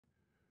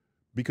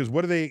because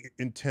what are they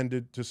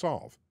intended to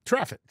solve?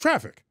 Traffic.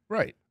 Traffic.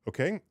 Right.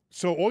 Okay?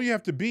 So all you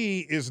have to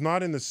be is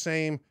not in the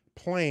same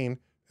plane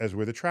as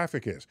where the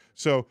traffic is.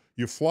 So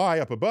you fly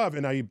up above,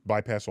 and now you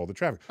bypass all the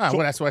traffic. Well,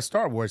 that's why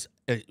Star Wars,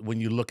 when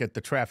you look at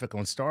the traffic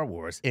on Star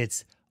Wars,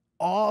 it's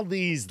all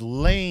these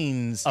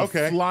lanes of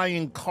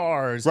flying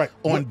cars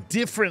on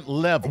different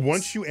levels.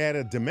 Once you add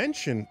a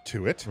dimension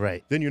to it,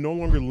 right, then you're no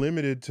longer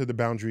limited to the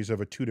boundaries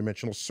of a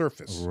two-dimensional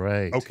surface.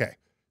 Right. Okay.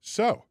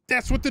 So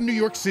that's what the New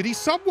York City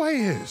subway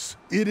is.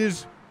 It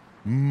is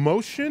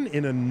motion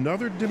in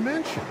another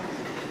dimension.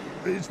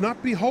 It's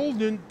not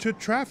beholden to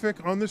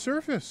traffic on the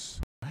surface.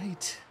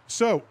 Right.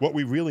 So what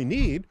we really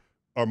need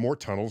are more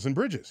tunnels and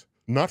bridges,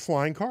 not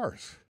flying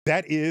cars.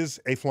 That is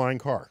a flying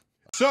car.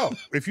 So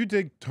if you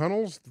dig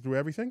tunnels through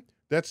everything,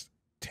 that's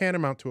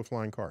tantamount to a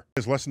flying car.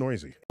 It's less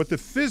noisy. But the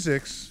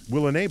physics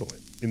will enable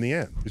it in the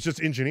end. It's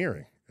just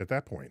engineering at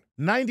that point.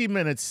 90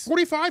 minutes.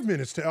 45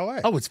 minutes to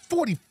LA. Oh, it's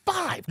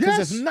 45? Because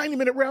it's a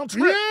 90-minute round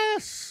trip?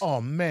 Yes. Oh,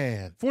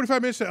 man.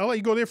 45 minutes to LA.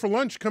 You go there for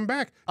lunch, come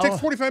back. It takes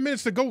 45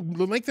 minutes to go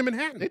the length of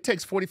Manhattan. It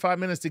takes 45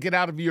 minutes to get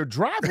out of your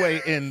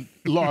driveway in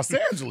Los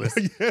Angeles.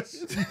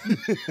 Yes.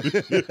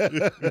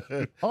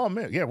 Oh,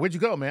 man. Yeah, where'd you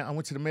go, man? I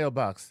went to the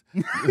mailbox.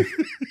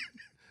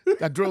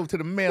 I drove to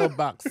the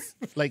mailbox,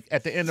 like,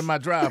 at the end of my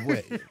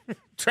driveway.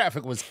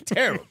 Traffic was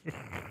terrible.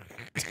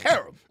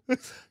 Terrible.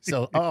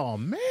 So, oh,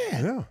 man.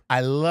 Yeah.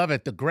 I love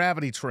it. The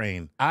gravity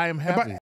train. I am happy.